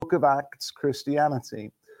Book of Acts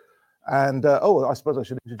Christianity. And, I suppose I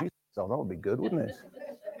should introduce myself. That would be good, wouldn't it?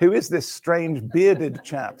 Who is this strange bearded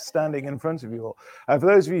chap standing in front of you all? For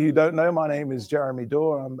those of you who don't know, my name is Jeremy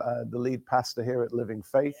Dorr. I'm the lead pastor here at Living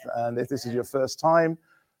Faith. And if this is your first time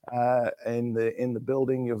in the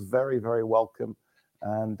building, you're very, very welcome.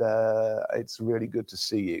 And it's really good to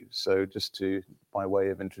see you. So just by way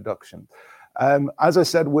of introduction. As I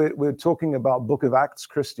said, we're talking about Book of Acts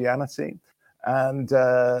Christianity. And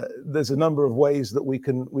there's a number of ways that we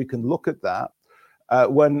can look at that.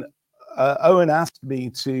 When Owen asked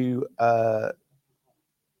me to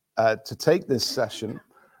take this session,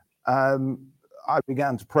 I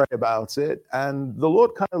began to pray about it, and the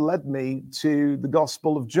Lord kind of led me to the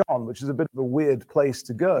Gospel of John, which is a bit of a weird place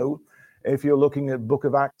to go if you're looking at Book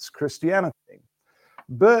of Acts Christianity.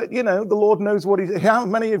 But, the Lord knows what how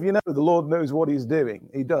many of you know the Lord knows what he's doing?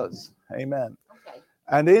 He does. Amen. Okay.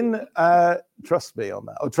 And trust me on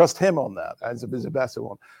that, or trust him on that, as is a better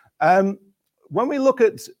one. When we look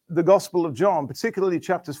at the Gospel of John, particularly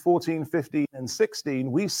chapters 14, 15, and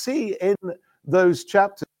 16, we see in those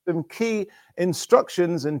chapters some key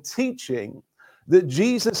instructions and teaching that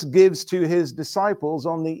Jesus gives to his disciples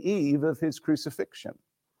on the eve of his crucifixion.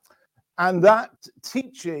 And that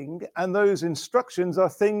teaching and those instructions are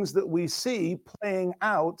things that we see playing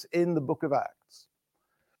out in the Book of Acts.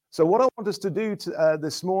 So what I want us to do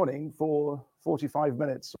this morning for 45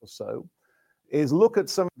 minutes or so is look at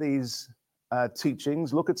some of these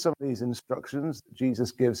teachings, look at some of these instructions that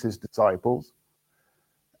Jesus gives his disciples,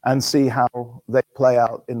 and see how they play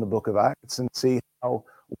out in the Book of Acts, and see how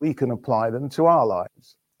we can apply them to our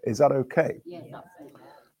lives. Is that okay? Yes,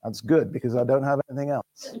 that's good, because I don't have anything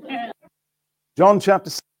else. John chapter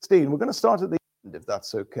 16, we're going to start at the end, if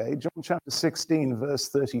that's okay. John chapter 16, verse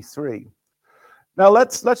 33. Now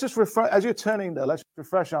let's just refresh, as you're turning there, let's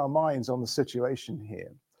refresh our minds on the situation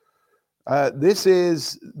here. This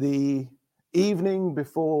is the evening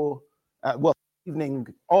before, evening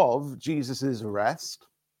of Jesus's arrest.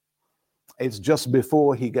 It's just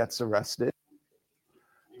before he gets arrested.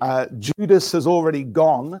 Judas has already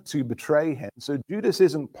gone to betray him. So Judas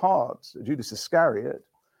Iscariot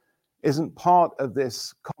isn't part of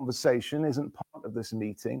this conversation, isn't part of this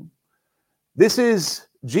meeting. This is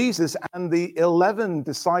Jesus and the 11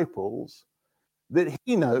 disciples that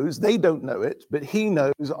he knows, they don't know it, but he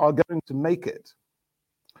knows are going to make it.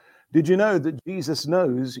 Did you know that Jesus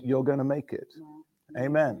knows you're going to make it?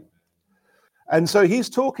 Amen. And so he's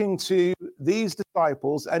talking to these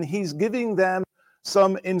disciples and he's giving them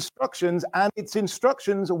some instructions, and it's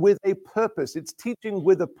instructions with a purpose. It's teaching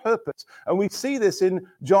with a purpose. And we see this in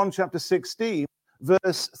John chapter 16,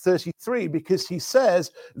 verse 33, because he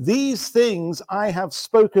says, "These things I have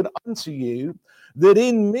spoken unto you, that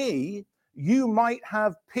in me you might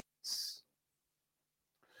have peace."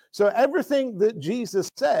 So everything that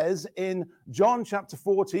Jesus says in John chapter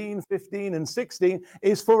 14, 15, and 16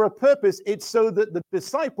 is for a purpose. It's so that the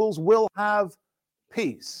disciples will have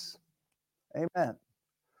peace. Amen.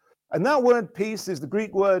 And that word peace is the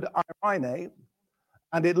Greek word eirene,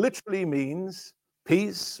 and it literally means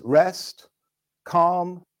peace, rest,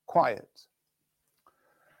 calm, quiet.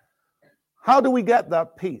 How do we get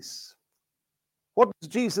that peace? What does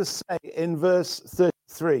Jesus say in verse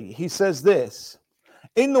 33? He says this,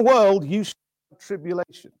 "In the world you shall have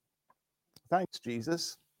tribulation." Thanks,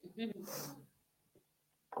 Jesus.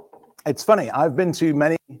 It's funny, I've been to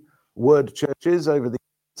many word churches over the years,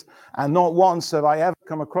 and not once have I ever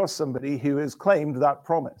come across somebody who has claimed that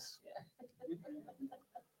promise.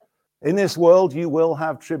 In this world you will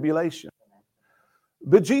have tribulation.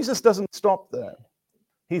 But Jesus doesn't stop there.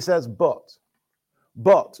 He says, but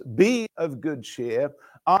be of good cheer.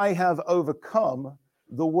 I have overcome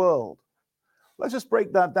the world. Let's just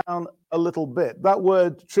break that down a little bit. That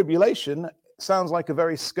word tribulation sounds like a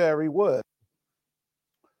very scary word.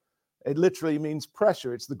 It literally means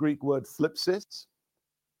pressure. It's the Greek word thlipsis,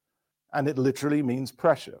 and it literally means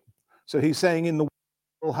pressure. So he's saying in the world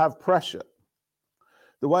we'll have pressure.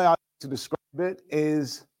 The way I like to describe it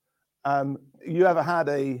is, you ever had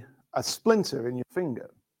a splinter in your finger,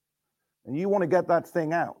 and you want to get that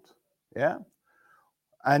thing out, yeah?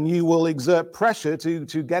 And you will exert pressure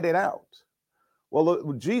to get it out.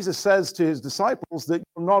 Well, Jesus says to his disciples that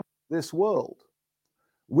you're not this world.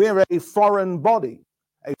 We're a foreign body,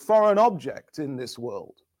 a foreign object in this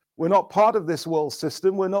world. We're not part of this world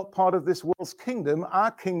system. We're not part of this world's kingdom.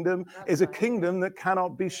 Our kingdom is a kingdom that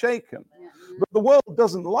cannot be shaken. But the world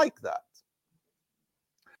doesn't like that.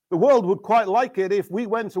 The world would quite like it if we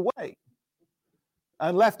went away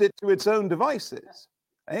and left it to its own devices.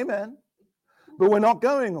 Amen. But we're not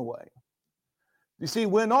going away. You see,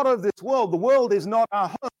 we're not of this world. The world is not our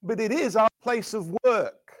home, but it is our place of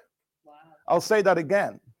work. Wow. I'll say that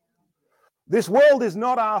again. This world is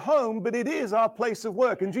not our home, but it is our place of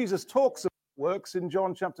work. And Jesus talks about works in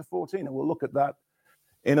John chapter 14, and we'll look at that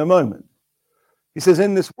in a moment. He says,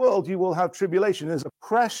 in this world you will have tribulation. There's a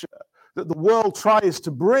pressure that the world tries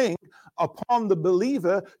to bring upon the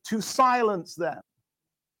believer to silence them,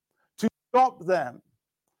 to stop them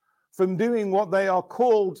from doing what they are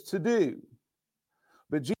called to do.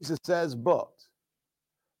 But Jesus says, but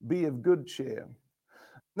be of good cheer.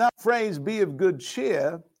 That phrase, be of good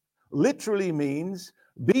cheer, literally means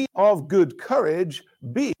be of good courage,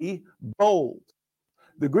 be bold.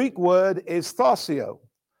 The Greek word is thasio,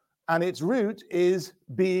 and its root is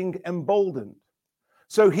being emboldened.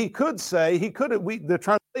 So he could say, the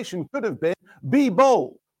translation could have been, be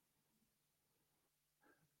bold.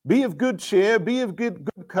 Be of good cheer, be of good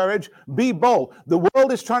courage, be bold. The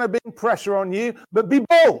world is trying to bring pressure on you, but be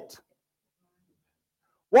bold.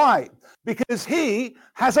 Why? Because he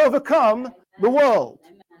has overcome the world.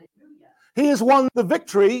 He has won the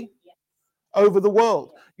victory over the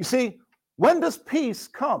world. You see, when does peace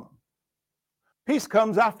come? Peace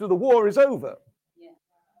comes after the war is over.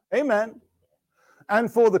 Amen.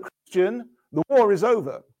 And for the Christian, the war is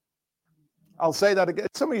over. I'll say that again.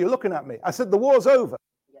 Some of you are looking at me. I said the war's over.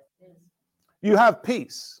 You have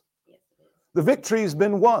peace. The victory's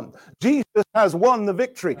been won. Jesus has won the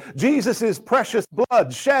victory. Jesus' precious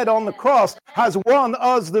blood shed on the cross has won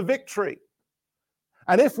us the victory.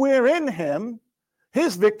 And if we're in him,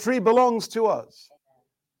 his victory belongs to us.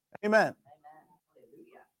 Amen.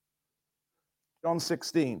 John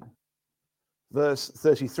 16, verse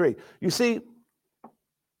 33. You see,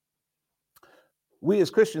 we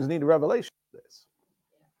as Christians need a revelation of this.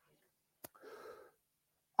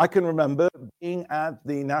 I can remember being at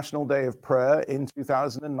the National Day of Prayer in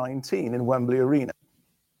 2019 in Wembley Arena.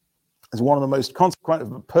 It's one of the most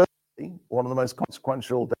consequential, personally, one of the most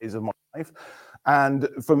consequential days of my life. And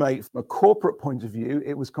from a corporate point of view,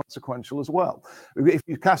 it was consequential as well. If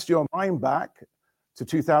you cast your mind back to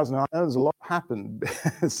 2009, there's a lot happened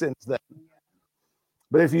since then.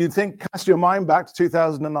 But if you cast your mind back to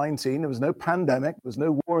 2019, there was no pandemic, there was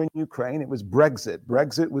no war in Ukraine, it was Brexit.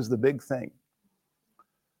 Brexit was the big thing.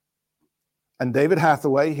 And David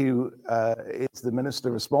Hathaway, who is the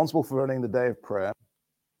minister responsible for running the Day of Prayer,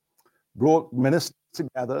 brought ministers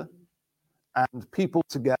together and people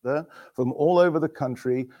together from all over the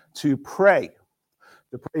country to pray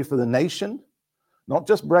for the nation, not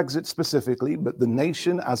just Brexit specifically, but the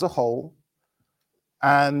nation as a whole.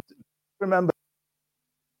 And remember,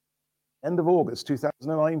 end of August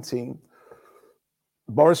 2019,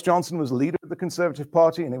 Boris Johnson was leader of the Conservative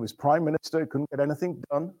Party and he was prime minister, couldn't get anything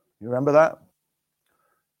done. You remember that?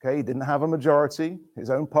 Okay, he didn't have a majority. His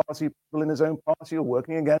own party, people in his own party were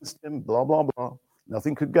working against him, blah, blah, blah.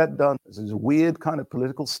 Nothing could get done. This is a weird kind of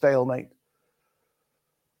political stalemate.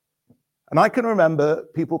 And I can remember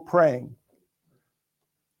people praying,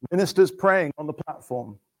 ministers praying on the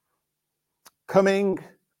platform, coming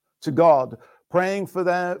to God, praying for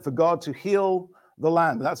God to heal the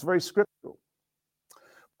land. That's very scriptural.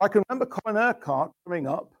 I can remember Colin Urquhart coming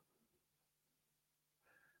up,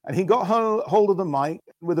 and he got hold of the mic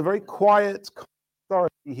with a very quiet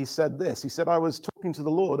authority. He said this. He said, I was talking to the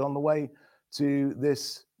Lord on the way to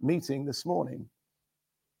this meeting this morning.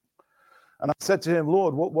 And I said to him,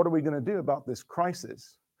 Lord, what are we going to do about this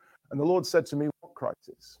crisis? And the Lord said to me, what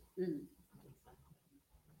crisis? There's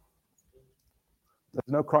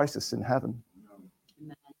no crisis in heaven.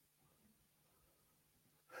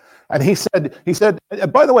 And he said,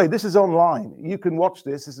 by the way, this is online. You can watch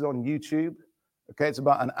this. This is on YouTube. Okay, it's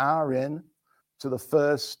about an hour in to the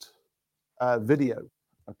first video.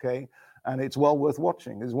 Okay, and it's well worth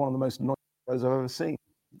watching. It's one of the most noisy videos I've ever seen.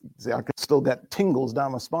 See, I could still get tingles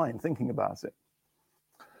down my spine thinking about it.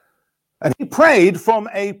 And he prayed from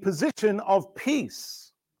a position of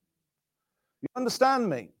peace. You understand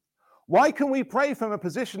me? Why can we pray from a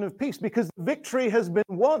position of peace? Because victory has been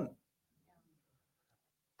won.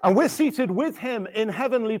 And we're seated with him in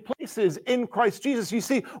heavenly places in Christ Jesus. You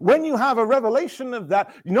see, when you have a revelation of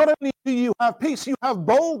that, not only do you have peace, you have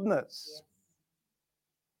boldness.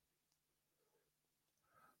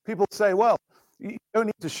 People say, well, you don't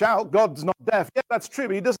need to shout, God's not deaf. Yeah, that's true,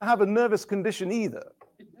 but he doesn't have a nervous condition either.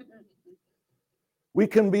 We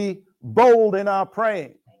can be bold in our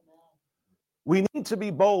praying. We need to be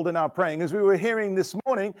bold in our praying. As we were hearing this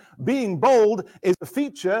morning, being bold is a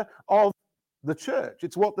feature of the church.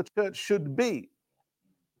 It's what the church should be.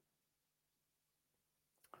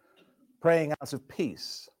 Praying out of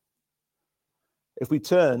peace. If we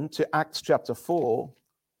turn to Acts chapter 4,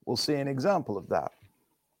 we'll see an example of that.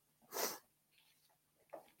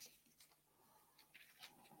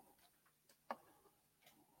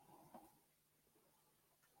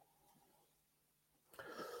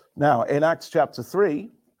 Now, in Acts chapter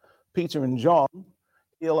 3, Peter and John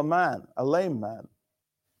heal a man, a lame man,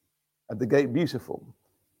 at the Gate Beautiful.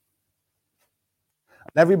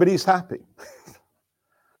 And everybody's happy.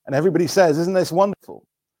 And everybody says, isn't this wonderful?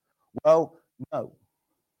 Well, no.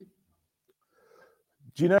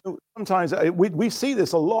 Do you know, sometimes we see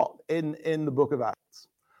this a lot in the book of Acts.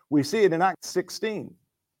 We see it in Acts 16.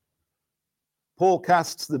 Paul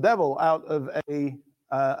casts the devil out of a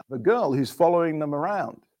girl who's following them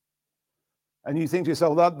around. And you think to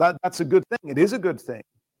yourself, that's a good thing. It is a good thing.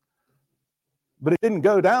 But it didn't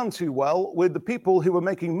go down too well with the people who were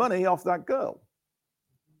making money off that girl.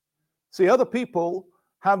 See, other people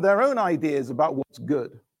have their own ideas about what's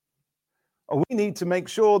good. And we need to make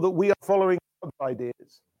sure that we are following God's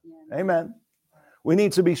ideas. Yeah. Amen. We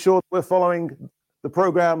need to be sure that we're following the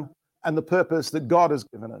program and the purpose that God has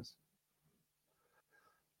given us.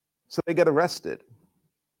 So they get arrested.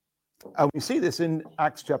 And we see this in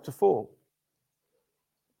Acts chapter 4.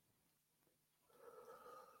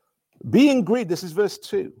 Being grieved, this is verse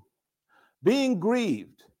 2. Being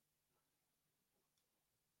grieved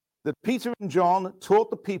that Peter and John taught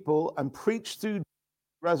the people and preached through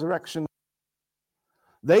resurrection,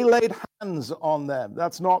 they laid hands on them.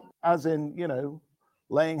 That's not as in,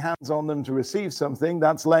 laying hands on them to receive something.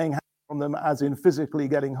 That's laying hands on them as in physically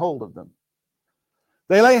getting hold of them.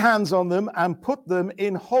 They lay hands on them and put them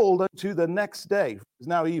in hold unto the next day. It's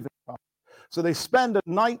now eventide. So they spend a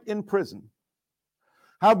night in prison.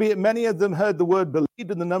 Howbeit many of them heard the word,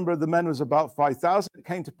 believed, and the number of the men was about 5,000. It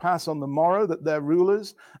came to pass on the morrow that their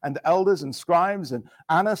rulers and elders and scribes and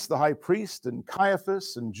Annas the high priest and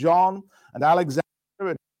Caiaphas and John and Alexander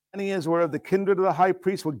and many as were of the kindred of the high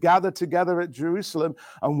priest were gathered together at Jerusalem.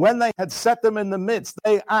 And when they had set them in the midst,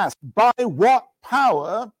 they asked, by what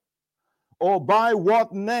power or by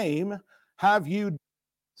what name have you done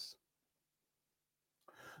this?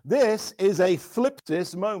 This is a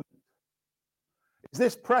flipsis moment. Is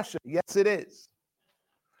this pressure? Yes, it is.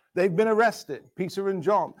 They've been arrested, Peter and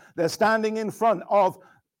John. They're standing in front of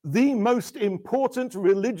the most important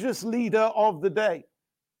religious leader of the day,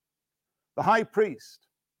 the high priest.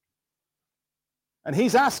 And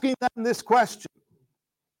he's asking them this question.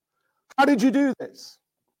 How did you do this?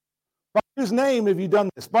 By whose name have you done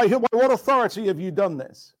this? By what authority have you done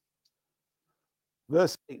this?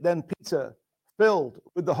 Verse 8, then Peter, filled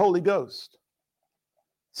with the Holy Ghost,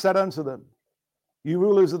 said unto them, you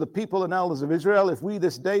rulers of the people and elders of Israel, if we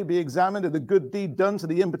this day be examined of the good deed done to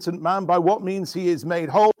the impotent man, by what means he is made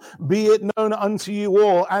whole, be it known unto you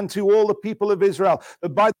all and to all the people of Israel, that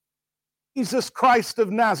by Jesus Christ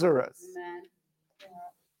of Nazareth, Amen,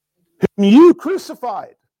 whom you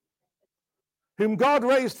crucified, whom God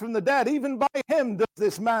raised from the dead, even by him does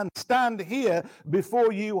this man stand here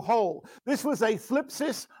before you whole. This was a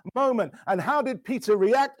flipsis moment. And how did Peter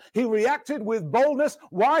react? He reacted with boldness.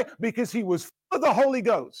 Why? Because he was full of the Holy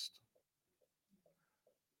Ghost.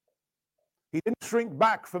 He didn't shrink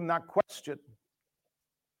back from that question.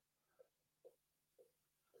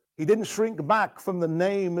 He didn't shrink back from the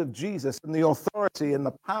name of Jesus and the authority and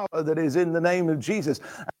the power that is in the name of Jesus.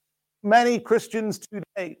 Many Christians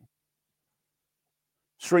today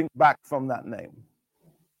shrink back from that name.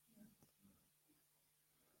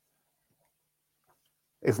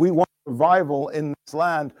 If we want revival in this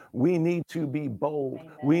land, we need to be bold.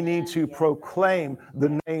 Amen. We need to proclaim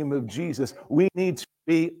the name of Jesus. We need to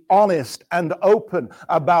be honest and open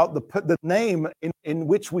about the name in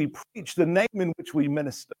which we preach, the name in which we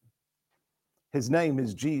minister. His name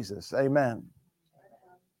is Jesus. Amen.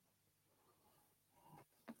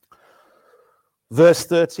 Verse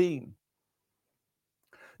 13.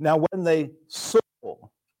 Now, when they saw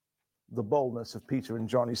the boldness of Peter and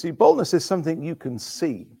John, you see, boldness is something you can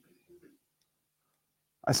see.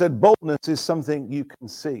 I said boldness is something you can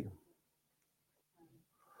see.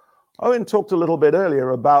 Owen talked a little bit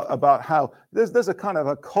earlier about how there's a kind of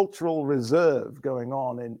a cultural reserve going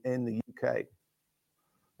on in the UK.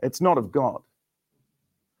 It's not of God.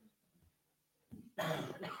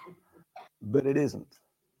 But it isn't.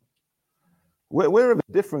 We're of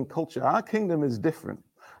a different culture. Our kingdom is different.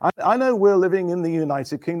 I know we're living in the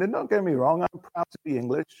United Kingdom. Don't get me wrong. I'm proud to be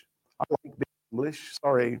English. I like being English.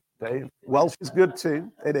 Sorry, Dave. Welsh is good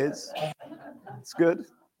too. It is. It's good.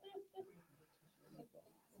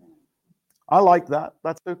 I like that.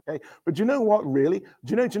 That's okay. But do you know what really?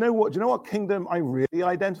 Do you know what kingdom I really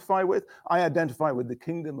identify with? I identify with the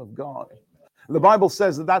kingdom of God. The Bible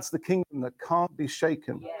says that that's the kingdom that can't be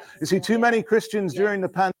shaken. Yes. You see, too many Christians during the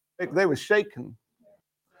pandemic, they were shaken.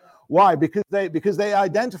 Why? Because they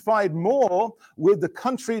identified more with the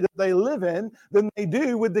country that they live in than they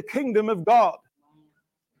do with the kingdom of God.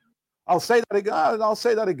 I'll say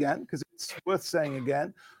that again because it's worth saying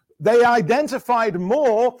again. They identified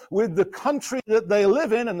more with the country that they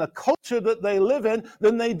live in and the culture that they live in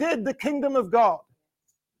than they did the kingdom of God.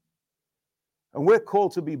 And we're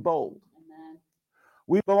called to be bold. Amen.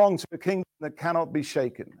 We belong to a kingdom that cannot be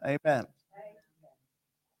shaken. Amen.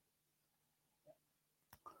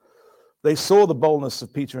 They saw the boldness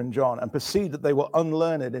of Peter and John and perceived that they were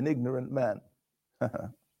unlearned and ignorant men.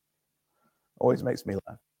 Always makes me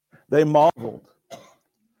laugh. They marveled.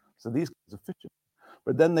 So these guys are fishermen.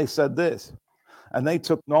 But then they said this, and they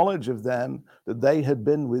took knowledge of them that they had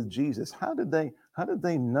been with Jesus. How did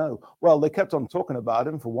they know? Well, they kept on talking about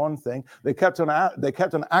him, for one thing. They kept on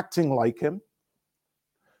acting like him.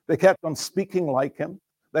 They kept on speaking like him.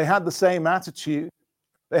 They had the same attitude.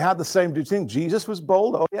 They had the same. Do you think Jesus was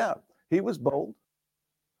bold? Oh, yeah, he was bold.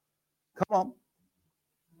 Come on.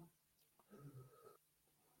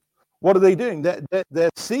 What are they doing? They're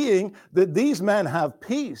seeing that these men have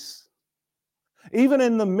peace. Even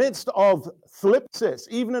in the midst of thlipsis,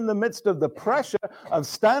 even in the midst of the pressure of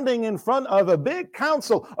standing in front of a big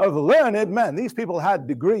council of learned men. These people had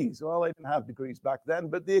degrees. Well, they didn't have degrees back then,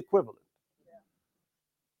 but the equivalent.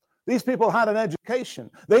 These people had an education.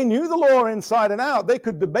 They knew the law inside and out. They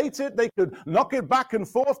could debate it. They could knock it back and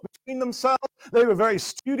forth between themselves. They were very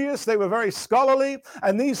studious. They were very scholarly.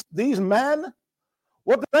 And these men,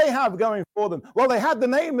 what did they have going for them? Well, they had the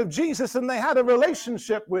name of Jesus and they had a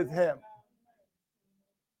relationship with him.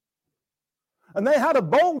 And they had a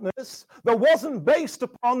boldness that wasn't based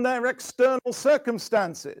upon their external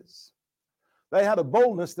circumstances. They had a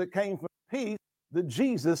boldness that came from peace that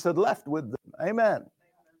Jesus had left with them. Amen.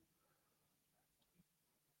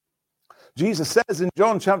 Jesus says in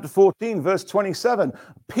John chapter 14, verse 27,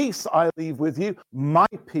 peace I leave with you, my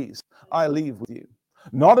peace I leave with you.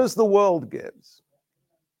 Not as the world gives.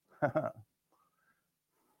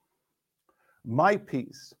 My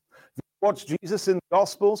peace. If you watch Jesus in the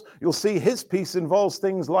Gospels, you'll see his peace involves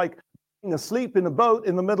things like being asleep in a boat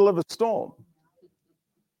in the middle of a storm.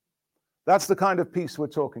 That's the kind of peace we're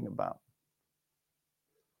talking about.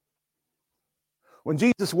 When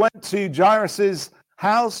Jesus went to Jairus'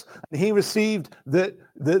 house and he received the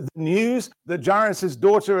news that Jairus'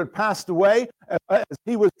 daughter had passed away as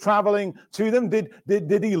he was traveling to them,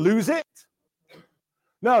 did he lose it?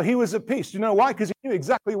 No, he was at peace. Do you know why? Because he knew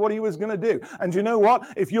exactly what he was going to do. And you know what?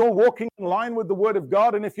 If you're walking in line with the Word of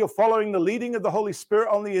God and if you're following the leading of the Holy Spirit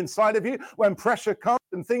on the inside of you, when pressure comes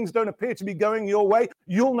and things don't appear to be going your way,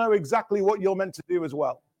 you'll know exactly what you're meant to do as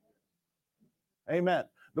well. Amen.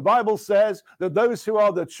 The Bible says that those who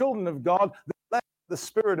are the children of God, they're led by the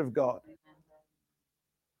Spirit of God.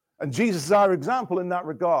 And Jesus is our example in that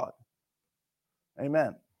regard.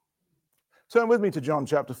 Amen. Turn with me to John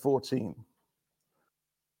chapter 14.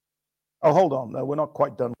 Oh, hold on. No, we're not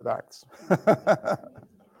quite done with Acts.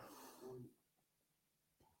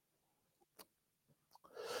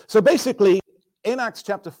 So basically, in Acts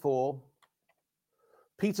chapter 4,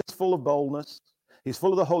 Peter's full of boldness. He's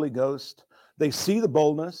full of the Holy Ghost. They see the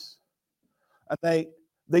boldness, and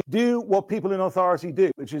they do what people in authority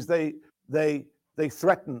do, which is they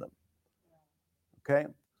threaten them. Okay?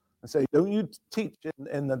 And say, don't you teach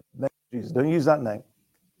in the name of Jesus. Don't use that name.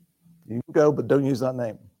 You can go, but don't use that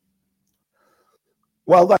name.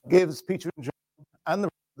 Well, that gives Peter and John and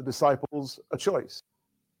the disciples a choice.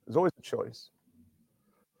 There's always a choice.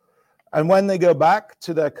 And when they go back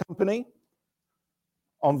to their company,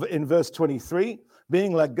 in verse 23,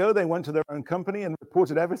 being let go, they went to their own company and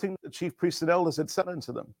reported everything that the chief priests and elders had said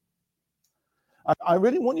unto them. I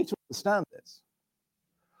really want you to understand this.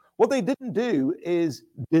 What they didn't do is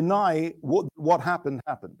deny what happened.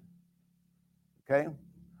 Okay?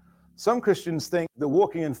 Some Christians think that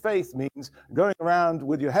walking in faith means going around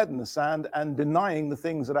with your head in the sand and denying the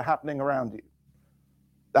things that are happening around you.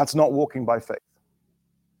 That's not walking by faith.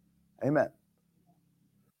 Amen.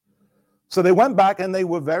 So they went back and they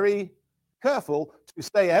were very careful to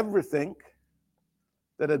say everything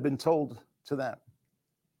that had been told to them.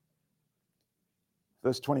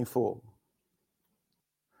 Verse 24.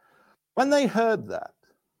 When they heard that,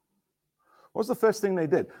 what was the first thing they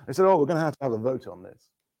did? They said, we're going to have a vote on this.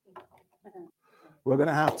 We're going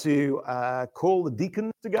to have to call the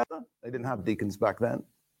deacons together. They didn't have deacons back then.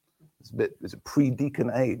 It's a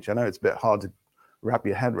pre-deacon age. I know it's a bit hard to wrap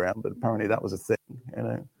your head around, but apparently that was a thing. You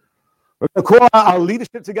know, we're going to call our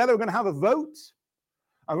leadership together. We're going to have a vote,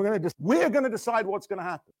 and we're going to decide what's going to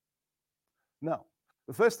happen. No.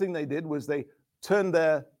 The first thing they did was they turned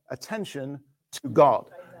their attention to God.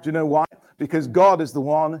 Do you know why? Because God is the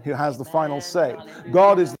one who has the final say.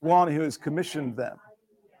 God is the one who has commissioned them.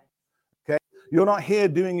 Okay? You're not here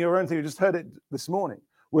doing your own thing. You just heard it this morning.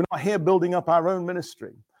 We're not here building up our own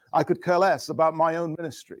ministry. I could care less about my own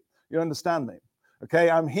ministry. You understand me? Okay?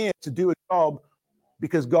 I'm here to do a job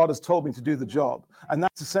because God has told me to do the job. And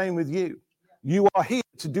that's the same with you. You are here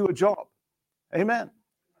to do a job. Amen.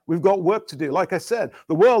 We've got work to do. Like I said,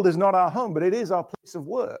 the world is not our home, but it is our place of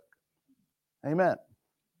work. Amen.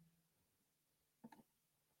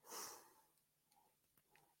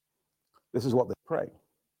 This is what they pray.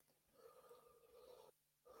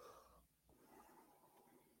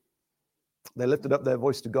 They lifted up their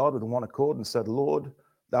voice to God with one accord and said, Lord,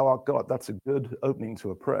 thou art God. That's a good opening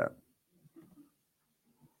to a prayer.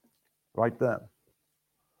 Right there.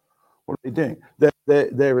 What are they doing?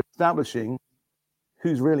 They're establishing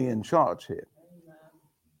who's really in charge here.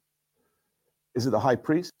 Is it the high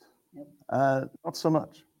priest? Not so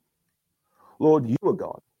much. Lord, you are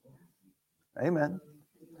God. Amen.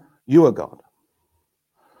 You are God,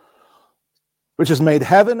 which has made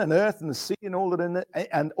heaven and earth and the sea and all that in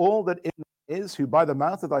it is, who by the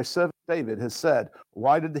mouth of thy servant David has said,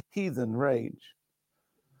 why did the heathen rage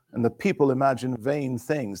and the people imagine vain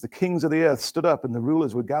things? The kings of the earth stood up and the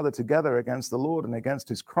rulers were gathered together against the Lord and against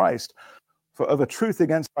his Christ. For of a truth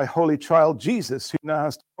against thy holy child Jesus, who now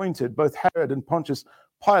hast appointed both Herod and Pontius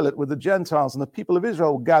Pilate with the Gentiles and the people of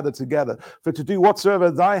Israel gathered together, for to do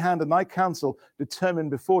whatsoever thy hand and thy counsel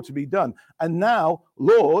determined before to be done. And now,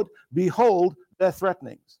 Lord, behold their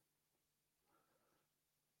threatenings.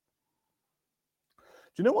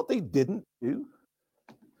 Do you know what they didn't do?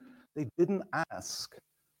 They didn't ask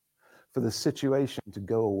for the situation to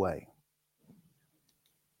go away.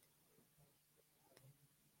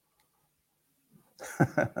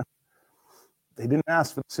 They didn't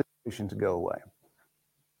ask for the situation to go away.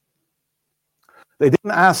 They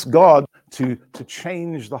didn't ask God to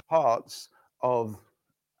change the hearts of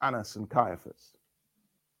Annas and Caiaphas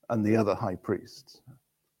and the other high priests.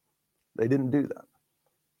 They didn't do that.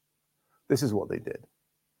 This is what they did.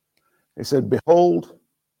 They said, behold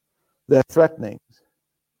their threatenings,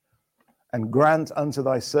 and grant unto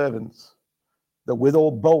thy servants that with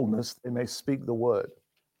all boldness they may speak the word.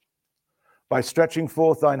 By stretching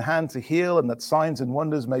forth thine hand to heal, and that signs and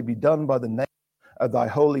wonders may be done by the name of thy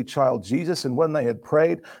holy child Jesus. And when they had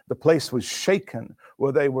prayed, the place was shaken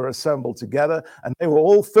where they were assembled together, and they were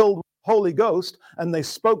all filled with the Holy Ghost, and they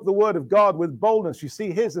spoke the word of God with boldness. You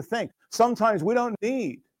see, here's the thing. Sometimes we don't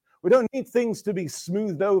need things to be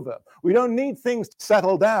smoothed over. We don't need things to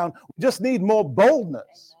settle down. We just need more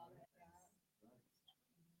boldness.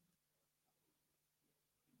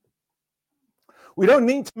 We don't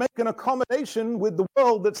need to make an accommodation with the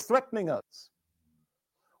world that's threatening us.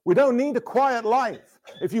 We don't need a quiet life.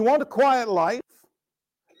 If you want a quiet life,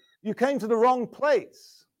 you came to the wrong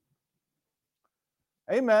place.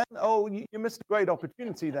 Amen. Oh, you missed a great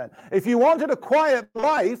opportunity then. If you wanted a quiet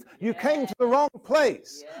life, you came to the wrong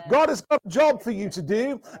place. God has got a job for you to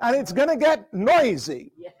do, and it's going to get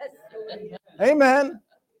noisy. Amen.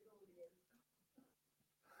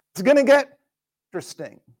 It's going to get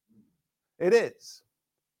interesting. It is.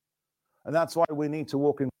 And that's why we need to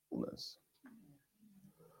walk in boldness.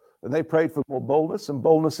 And they prayed for more boldness, and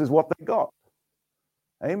boldness is what they got.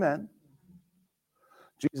 Amen.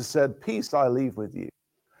 Jesus said, peace I leave with you.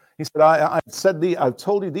 He said, I've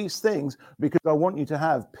told you these things because I want you to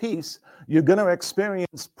have peace. You're going to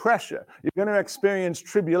experience pressure. You're going to experience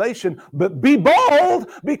tribulation, but be bold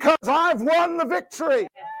because I've won the victory.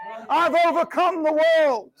 I've overcome the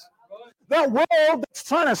world. That world that's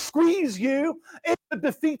trying to squeeze you is a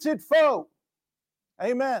defeated foe.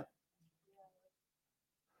 Amen.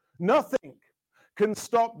 Nothing can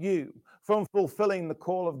stop you from fulfilling the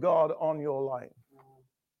call of God on your life.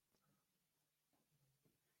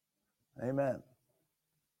 Amen.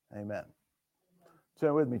 Amen.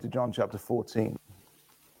 Turn with me to John chapter 14.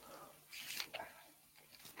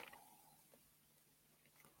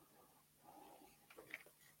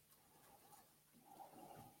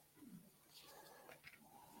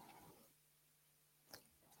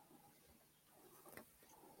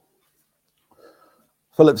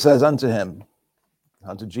 Philip says unto him,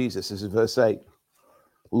 unto Jesus, this is verse 8,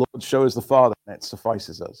 Lord, show us the Father, and it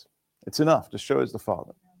suffices us. It's enough to show us the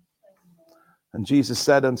Father. And Jesus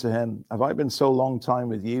said unto him, have I been so long time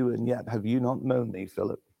with you, and yet have you not known me,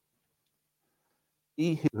 Philip?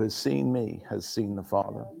 He who has seen me has seen the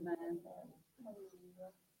Father.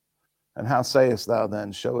 And how sayest thou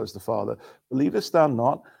then, show us the Father? Believest thou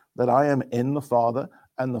not that I am in the Father,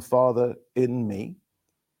 and the Father in me?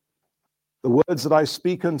 The words that I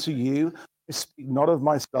speak unto you, I speak not of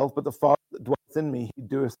myself, but the Father that dwelleth in me, he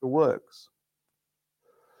doeth the works.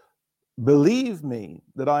 Believe me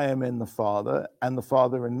that I am in the Father, and the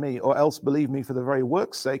Father in me, or else believe me for the very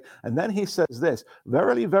work's sake. And then he says this,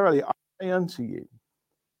 verily, verily, I say unto you.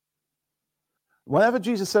 Whenever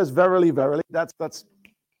Jesus says verily, verily, that's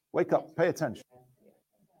wake up, pay attention.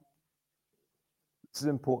 This is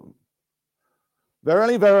important.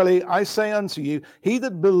 Verily, verily, I say unto you, he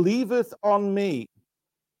that believeth on me,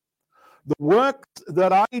 the works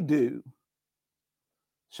that I do,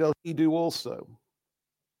 shall he do also.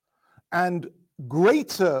 And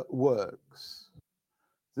greater works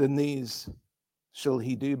than these shall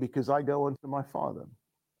he do, because I go unto my Father.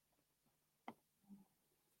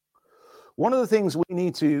 One of the things we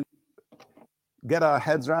need to get our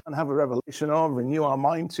heads around, have a revelation of, renew our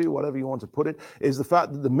mind to, whatever you want to put it, is the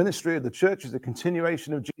fact that the ministry of the church is a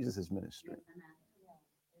continuation of Jesus' ministry.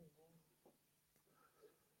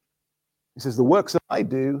 He says, the works that I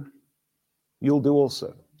do, you'll do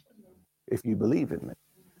also, if you believe in me.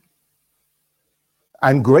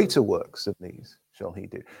 And greater works than these shall he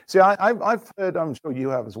do. See, I've heard, I'm sure you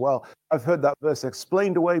have as well, I've heard that verse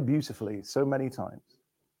explained away beautifully so many times.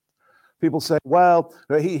 People say, well,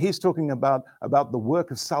 he's talking about the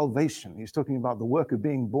work of salvation. He's talking about the work of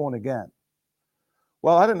being born again.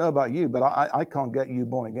 Well, I don't know about you, but I can't get you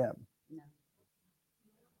born again. No.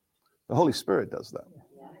 The Holy Spirit does that.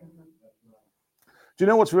 Yeah. Do you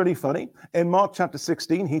know what's really funny? In Mark chapter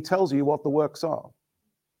 16, he tells you what the works are.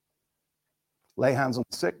 Lay hands on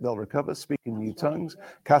the sick, they'll recover. Speak in new tongues.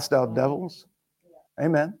 Cast out devils.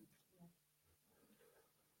 Amen.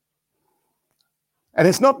 And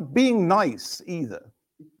it's not being nice either.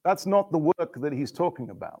 That's not the work that he's talking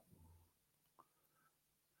about.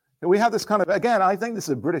 We have this kind of, again, I think this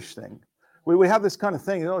is a British thing. We have this kind of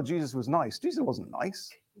thing, oh, Jesus was nice. Jesus wasn't nice.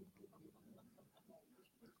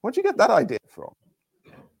 Where'd you get that idea from?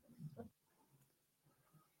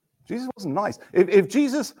 Jesus wasn't nice. If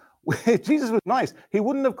Jesus was nice, he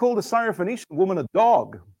wouldn't have called a Syrophoenician woman a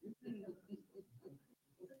dog.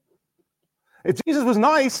 If Jesus was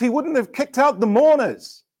nice, he wouldn't have kicked out the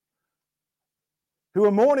mourners who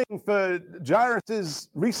were mourning for Jairus'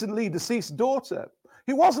 recently deceased daughter.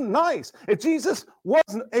 He wasn't nice. If Jesus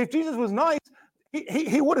was nice,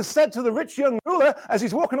 he would have said to the rich young ruler as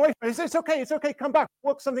he's walking away from him, he says, it's okay, come back,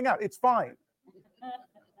 work something out, it's fine.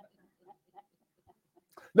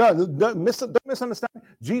 No, don't misunderstand.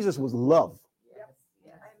 Jesus was love.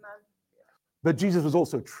 Yes. But Jesus was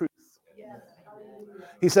also truth. Yes.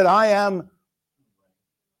 He said, I am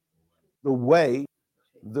the way,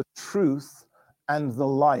 the truth, and the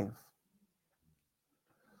life.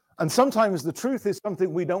 And sometimes the truth is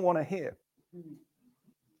something we don't want to hear.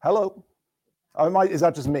 Hello? Is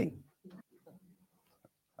that just me?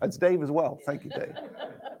 That's Dave as well. Thank you, Dave.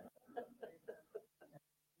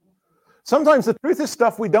 Sometimes the truth is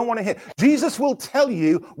stuff we don't want to hear. Jesus will tell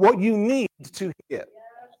you what you need to hear.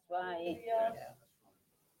 Right.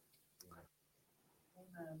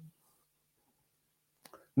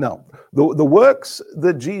 No, the works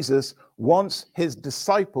that Jesus wants his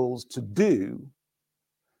disciples to do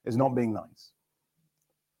is not being nice.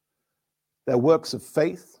 They're works of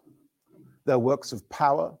faith. They're works of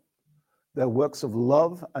power. They're works of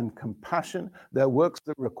love and compassion. They're works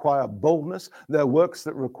that require boldness. They're works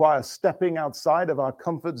that require stepping outside of our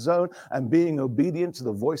comfort zone and being obedient to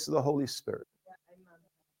the voice of the Holy Spirit.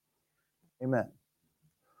 Amen.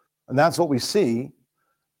 And that's what we see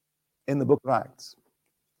in the book of Acts.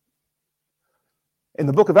 In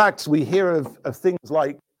the book of Acts, we hear of things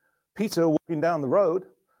like Peter walking down the road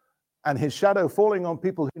and his shadow falling on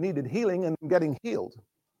people who needed healing and getting healed.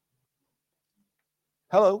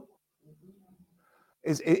 Hello?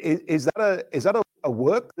 Is that a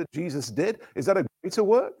work that Jesus did? Is that a greater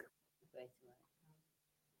work?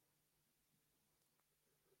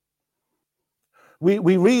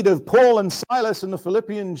 We read of Paul and Silas in the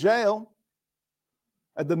Philippian jail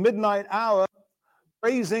at the midnight hour,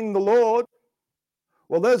 praising the Lord.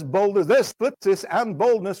 Well, there's boldness, there's splitness and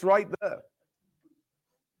boldness right there.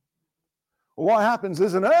 Well, what happens?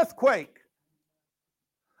 There's an earthquake,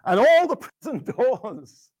 and all the prison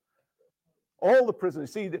doors. All the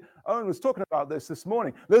prisoners. See, Owen was talking about this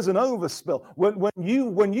morning. There's an overspill.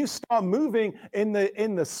 When you start moving in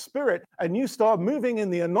the spirit and you start moving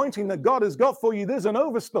in the anointing that God has got for you, there's an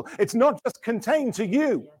overspill. It's not just contained to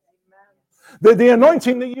you. The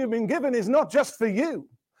anointing that you've been given is not just for you.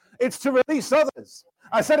 It's to release others.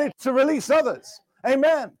 I said it's to release others.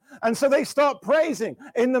 Amen. And so they start praising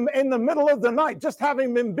in the middle of the night, just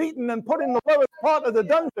having been beaten and put in the lowest part of the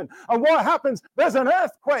dungeon. And what happens? There's an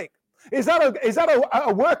earthquake. Is that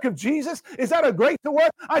a work of Jesus? Is that a greater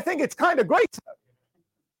work? I think it's kind of greater.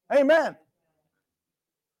 Amen.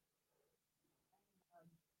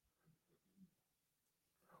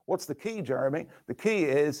 What's the key, Jeremy? The key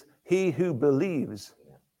is he who believes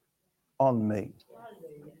on me.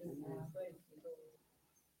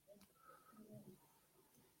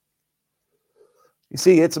 You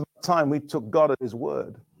see, it's about time we took God at his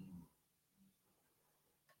word.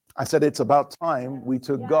 I said it's about time we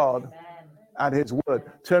took God at his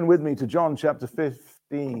word. Turn with me to John chapter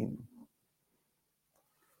 15.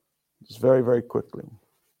 Just very, very quickly.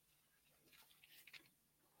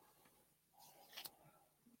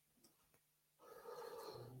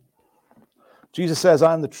 Jesus says,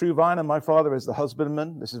 I am the true vine, and my Father is the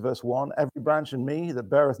husbandman. This is verse 1. Every branch in me that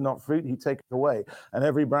beareth not fruit, he taketh away. And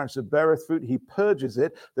every branch that beareth fruit, he purges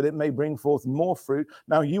it, that it may bring forth more fruit.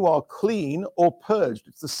 Now you are clean or purged.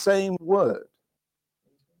 It's the same word.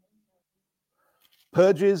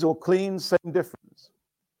 Purges or clean, same difference.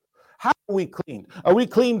 How are we cleaned? Are we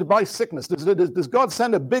cleaned by sickness? Does God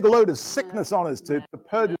send a big load of sickness on us to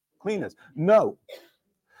purge us, clean us? No.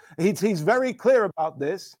 He's very clear about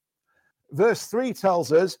this. Verse 3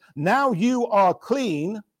 tells us, now you are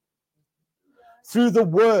clean through the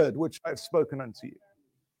word which I have spoken unto you.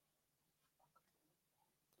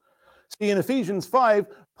 See, in Ephesians 5,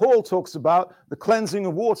 Paul talks about the cleansing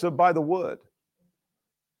of water by the word.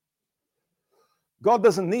 God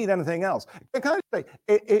doesn't need anything else. Can I say,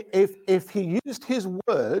 if he used his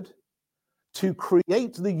word to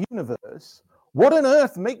create the universe, what on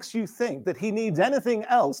earth makes you think that he needs anything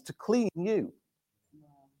else to clean you?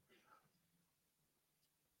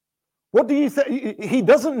 What do you think? He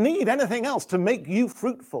doesn't need anything else to make you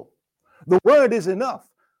fruitful. The word is enough.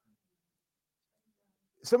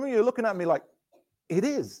 Some of you are looking at me like, it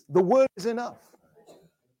is. The word is enough.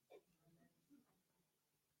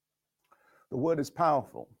 The word is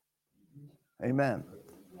powerful. Amen.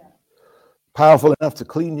 Powerful enough to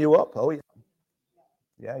clean you up. Oh, yeah.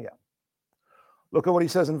 Yeah. Look at what he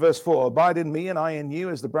says in verse 4. Abide in me and I in you,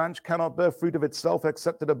 as the branch cannot bear fruit of itself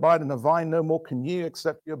except it abide in the vine. No more can you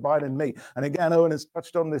except you abide in me. And again, Owen has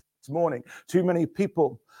touched on this morning. Too many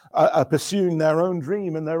people are pursuing their own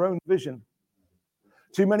dream and their own vision.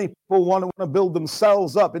 Too many people want to build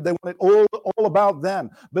themselves up. They want it all about them.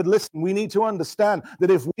 But listen, we need to understand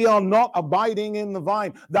that if we are not abiding in the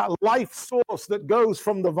vine, that life source that goes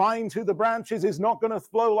from the vine to the branches is not going to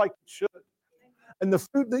flow like it should. And the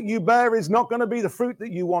fruit that you bear is not going to be the fruit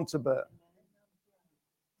that you want to bear.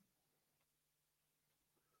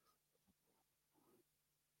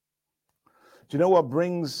 Do you know what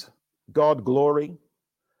brings God glory?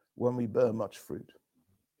 When we bear much fruit.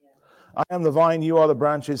 I am the vine, you are the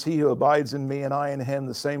branches. He who abides in me and I in him,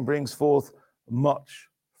 the same brings forth much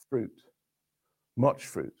fruit. Much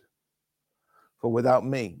fruit. For without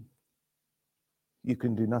me, you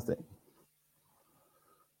can do nothing.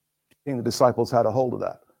 I think the disciples had a hold of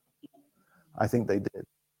that. I think they did.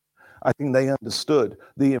 I think they understood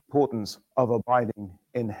the importance of abiding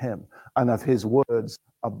in him and of his words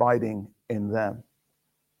abiding in them.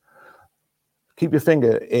 Keep your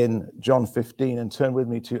finger in John 15 and turn with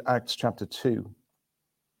me to Acts chapter 2.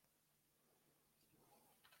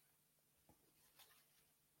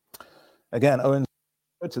 Again, Owen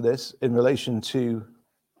referred to this in relation to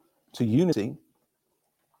unity.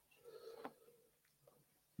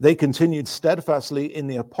 They continued steadfastly in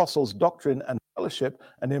the apostles' doctrine and fellowship,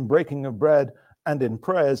 and in breaking of bread and in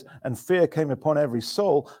prayers, and fear came upon every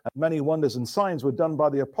soul, and many wonders and signs were done by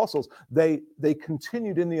the apostles. They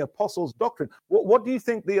continued in the apostles' doctrine. What do you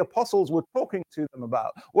think the apostles were talking to them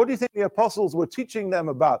about? What do you think the apostles were teaching them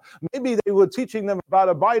about? Maybe they were teaching them about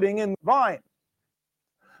abiding in the vine.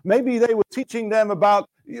 Maybe they were teaching them about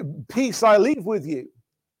peace I leave with you.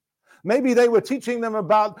 Maybe they were teaching them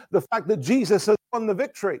about the fact that Jesus has won the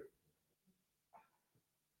victory.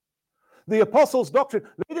 The apostles' doctrine,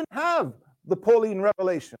 they didn't have the Pauline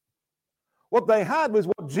revelation. What they had was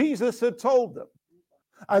what Jesus had told them.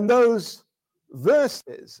 And those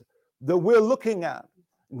verses that we're looking at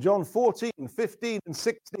in John 14, 15, and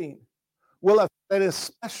 16 will have a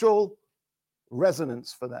special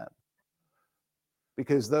resonance for them,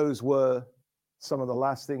 because those were some of the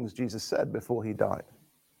last things Jesus said before he died.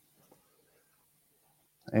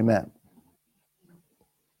 Amen.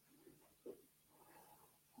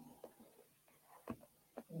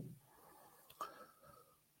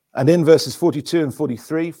 And in verses 42 and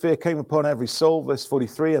 43, fear came upon every soul, verse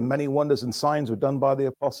 43, and many wonders and signs were done by the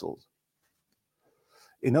apostles.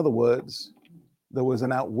 In other words, there was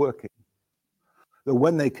an outworking. That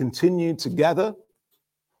when they continued together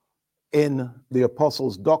in the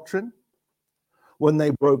apostles' doctrine, when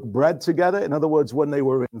they broke bread together. In other words, when they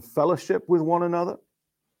were in fellowship with one another.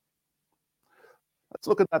 Let's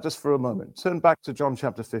look at that just for a moment. Turn back to John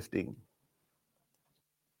chapter 15.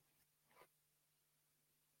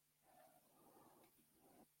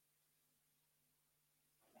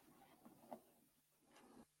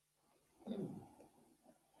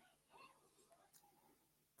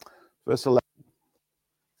 Verse 11.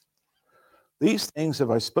 These things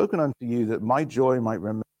have I spoken unto you, that my joy might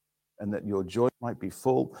remain, and that your joy might be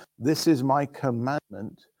full. This is my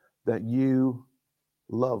commandment, that you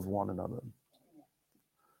love one another,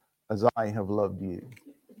 as I have loved you.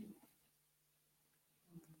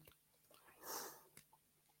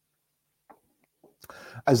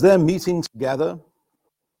 As they're meeting together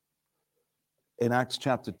in Acts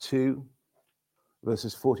chapter 2,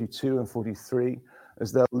 verses 42 and 43,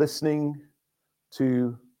 as they're listening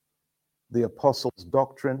to the apostles'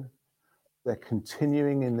 doctrine, they're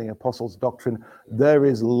continuing in the apostles' doctrine, there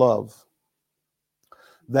is love.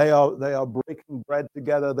 They are breaking bread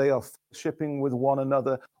together. They are fellowshipping with one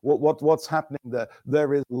another. What's happening there?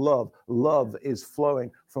 There is love. Love is flowing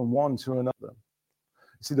from one to another.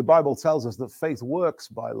 You see, the Bible tells us that faith works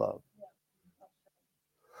by love.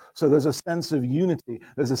 So there's a sense of unity.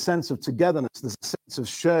 There's a sense of togetherness. There's a sense of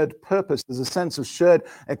shared purpose. There's a sense of shared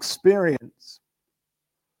experience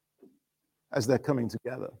as they're coming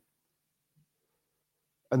together.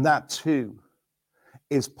 And that too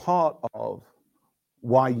is part of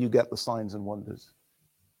why you get the signs and wonders.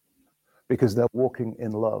 Because they're walking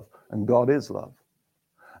in love, and God is love.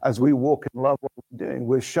 As we walk in love, what we're doing,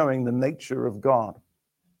 we're showing the nature of God.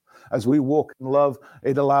 As we walk in love,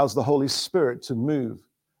 it allows the Holy Spirit to move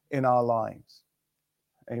in our lives.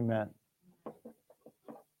 Amen.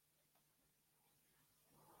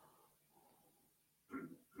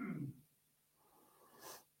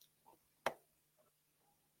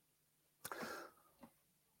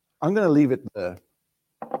 I'm going to leave it there.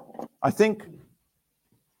 I think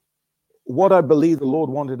what I believe the Lord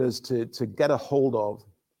wanted us to get a hold of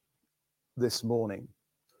this morning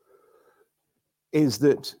is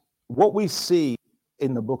that what we see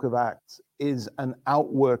in the book of Acts is an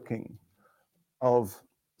outworking of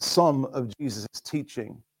some of Jesus'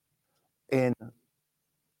 teaching in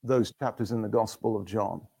those chapters in the Gospel of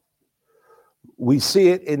John. We see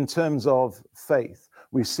it in terms of faith.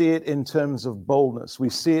 We see it in terms of boldness. We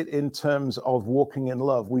see it in terms of walking in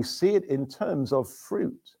love. We see it in terms of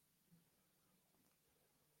fruit.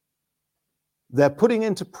 They're putting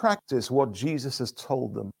into practice what Jesus has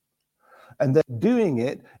told them. And they're doing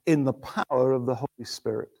it in the power of the Holy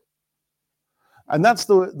Spirit. And that's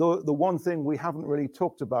the one thing we haven't really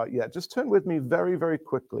talked about yet. Just turn with me very, very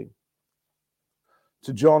quickly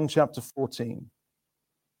to John chapter 14,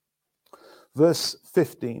 verse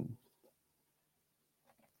 15.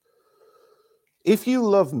 If you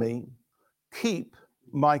love me, keep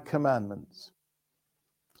my commandments.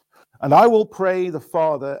 And I will pray the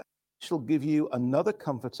Father shall give you another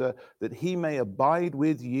comforter, that he may abide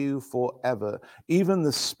with you forever, even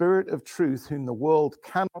the Spirit of truth, whom the world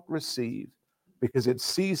cannot receive, because it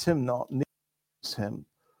sees him not, neither knows him.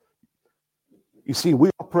 You see, we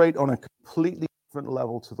operate on a completely different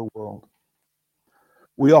level to the world.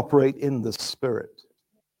 We operate in the Spirit.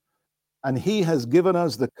 And he has given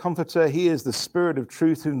us the comforter. He is the Spirit of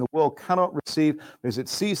truth, whom the world cannot receive, because it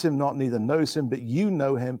sees him not, neither knows him, but you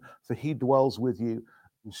know him, for he dwells with you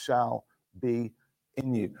and shall be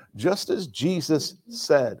in you. Just as Jesus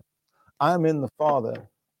said, I am in the Father,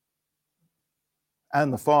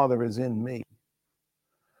 and the Father is in me.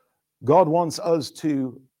 God wants us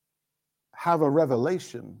to have a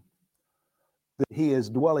revelation that he is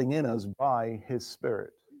dwelling in us by his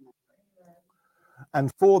Spirit.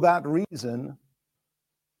 And for that reason,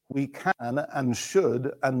 we can and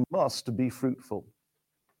should and must be fruitful.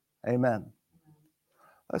 Amen.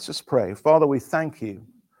 Let's just pray. Father, we thank you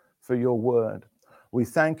for your word. We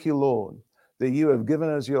thank you, Lord, that you have given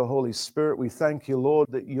us your Holy Spirit. We thank you, Lord,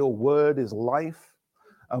 that your word is life.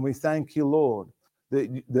 And we thank you, Lord,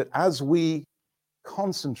 that as we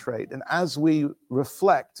concentrate and as we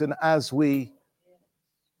reflect and as we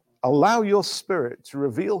allow your Spirit to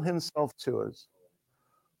reveal himself to us,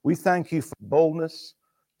 we thank you for boldness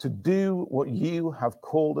to do what you have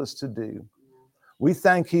called us to do. We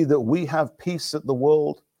thank you that we have peace that the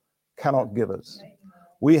world cannot give us.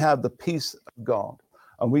 We have the peace of God,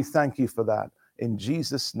 and we thank you for that. In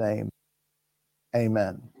Jesus' name,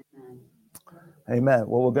 amen. Amen.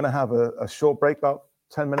 Well, we're going to have a short break, about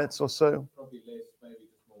 10 minutes or so. Probably less, maybe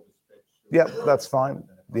just more stretch. Yeah, that's fine.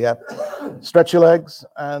 Yeah. Stretch your legs,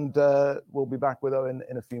 and we'll be back with Owen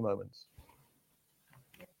in a few moments.